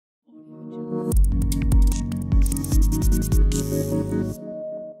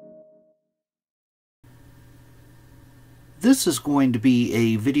This is going to be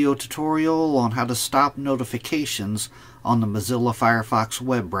a video tutorial on how to stop notifications on the Mozilla Firefox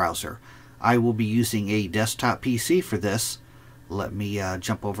web browser. I will be using a desktop PC for this. Let me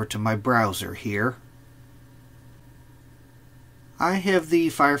jump over to my browser here. I have the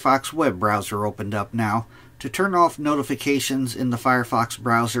Firefox web browser opened up now. To turn off notifications in the Firefox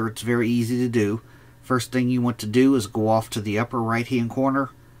browser, it's very easy to do. First thing you want to do is go off to the upper right hand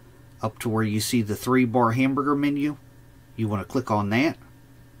corner, up to where you see the 3-bar hamburger menu. You want to click on that.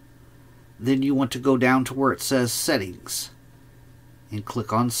 Then you want to go down to where it says Settings and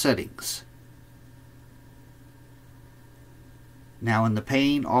click on Settings. Now in the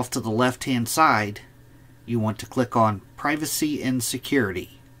pane off to the left hand side, you want to click on Privacy and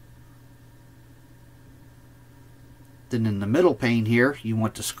Security. Then in the middle pane here, you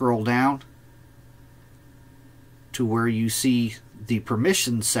want to scroll down to where you see the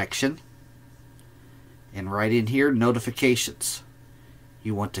Permissions section. And right in here, Notifications.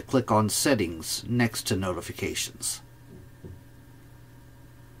 You want to click on Settings next to Notifications.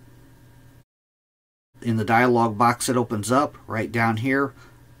 In the dialog box that opens up, right down here,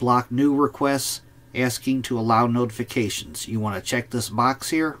 block new requests asking to allow notifications. You want to check this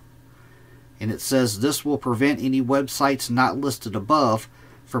box here, and it says this will prevent any websites not listed above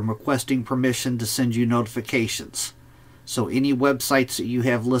from requesting permission to send you notifications. So any websites that you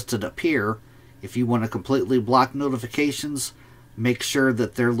have listed up here, if you want to completely block notifications, make sure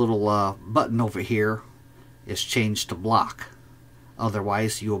that their little button over here is changed to block.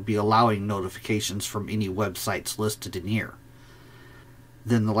 Otherwise, you will be allowing notifications from any websites listed in here.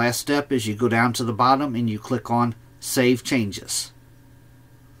 Then the last step is you go down to the bottom and you click on Save Changes.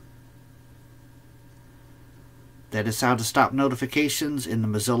 That is how to stop notifications in the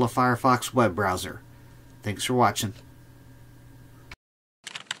Mozilla Firefox web browser. Thanks for watching.